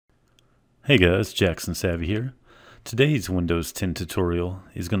Hey guys, Jackson Savvy here. Today's Windows 10 tutorial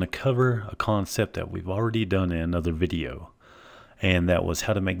is going to cover a concept that we've already done in another video, and that was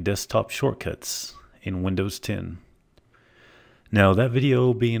how to make desktop shortcuts in Windows 10. Now that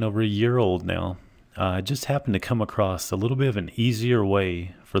video being over a year old now, I just happened to come across a little bit of an easier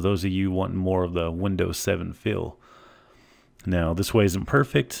way for those of you wanting more of the Windows 7 feel. Now this way isn't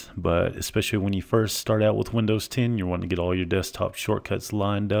perfect, but especially when you first start out with Windows 10, you're wanting to get all your desktop shortcuts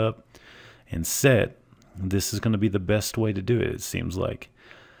lined up and set. This is going to be the best way to do it, it seems like.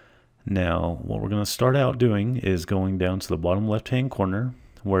 Now what we're going to start out doing is going down to the bottom left hand corner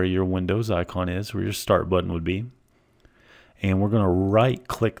where your Windows icon is, where your start button would be, and we're going to right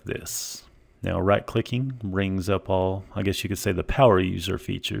click this. Now right clicking brings up all, I guess you could say, the power user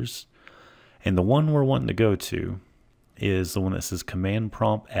features, and the one we're wanting to go to is the one that says Command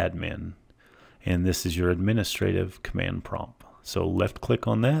Prompt Admin, and this is your administrative command prompt. So left click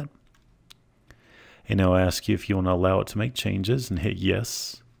on that, and it'll ask you if you want to allow it to make changes, and hit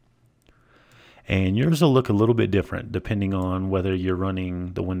yes. And yours will look a little bit different depending on whether you're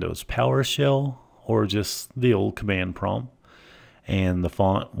running the Windows PowerShell or just the old command prompt. And the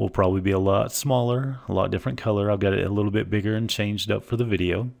font will probably be a lot smaller, a lot different color. I've got it a little bit bigger and changed up for the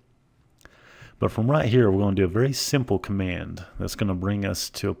video. But from right here, we're going to do a very simple command that's going to bring us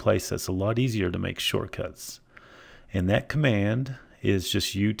to a place that's a lot easier to make shortcuts. And that command is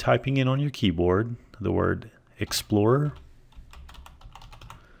just you typing in on your keyboard the word Explorer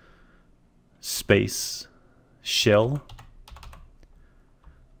space shell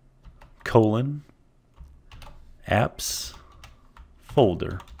colon apps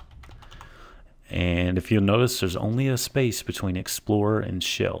folder. And if you'll notice, there's only a space between Explorer and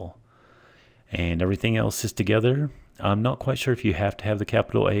shell, and everything else is together. I'm not quite sure if you have to have the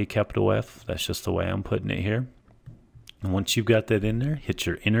capital A, capital F. That's just the way I'm putting it here. And once you've got that in there, hit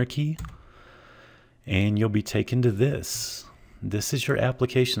your enter key, and you'll be taken to this. This is your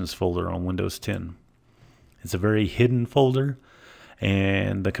applications folder on Windows 10. It's a very hidden folder,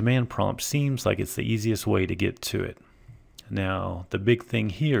 and the command prompt seems like it's the easiest way to get to it. Now, the big thing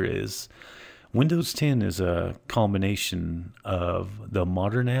here is Windows 10 is a combination of the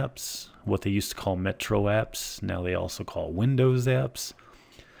modern apps, what they used to call Metro apps. Now they also call Windows apps.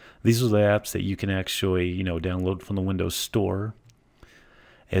 These are the apps that you can actually, download from the Windows Store,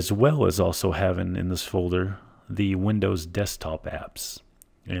 as well as also having in this folder the Windows desktop apps.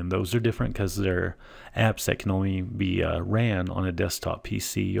 And those are different because they're apps that can only be ran on a desktop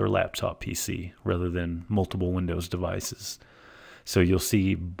PC or laptop PC rather than multiple Windows devices. So you'll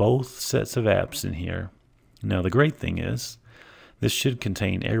see both sets of apps in here. Now the great thing is this should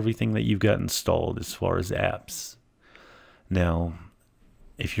contain everything that you've got installed as far as apps. Now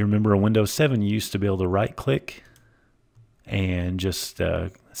if you remember on Windows 7, you used to be able to right click and just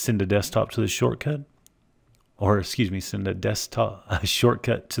send a desktop to the shortcut, or excuse me, send a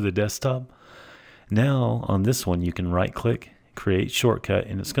shortcut to the desktop. Now on this one, you can right click, create shortcut,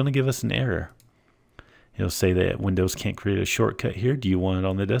 and it's going to give us an error. It'll say that Windows can't create a shortcut here. Do you want it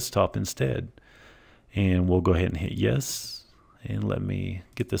on the desktop instead? And we'll go ahead and hit yes. And let me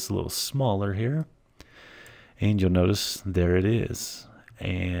get this a little smaller here. And you'll notice there it is.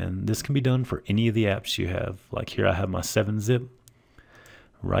 And this can be done for any of the apps you have. Like here I have my 7-zip.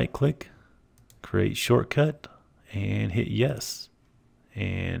 Right click, create shortcut, and hit yes.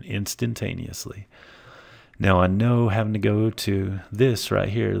 And instantaneously. Now I know having to go to this right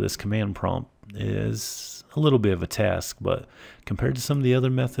here, this command prompt, is a little bit of a task, but compared to some of the other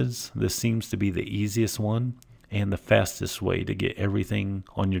methods, this seems to be the easiest one and the fastest way to get everything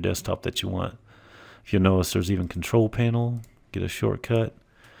on your desktop that you want. If you'll notice, there's even control panel, get a shortcut.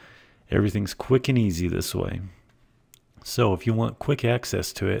 Everything's quick and easy this way. So if you want quick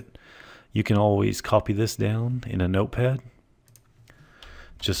access to it, you can always copy this down in a notepad.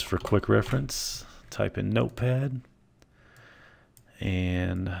 Just for quick reference, type in notepad,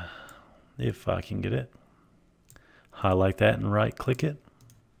 and if I can get it, highlight that and right click it,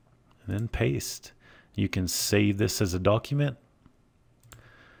 and then paste. You can save this as a document.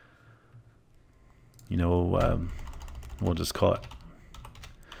 We'll just call it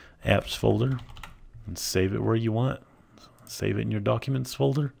apps folder and save it where you want. Save it in your documents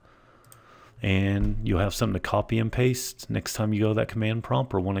folder, and you'll have something to copy and paste next time you go to that command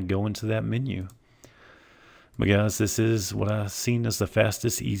prompt or want to go into that menu. But guys, this is what I've seen as the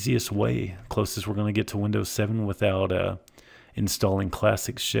fastest, easiest way, closest we're going to get to Windows 7 without installing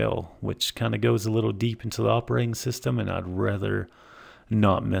Classic Shell, which kind of goes a little deep into the operating system, and I'd rather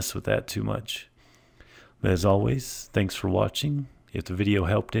not mess with that too much. But as always, thanks for watching. If the video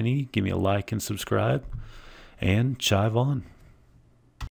helped any, give me a like and subscribe, and chive on.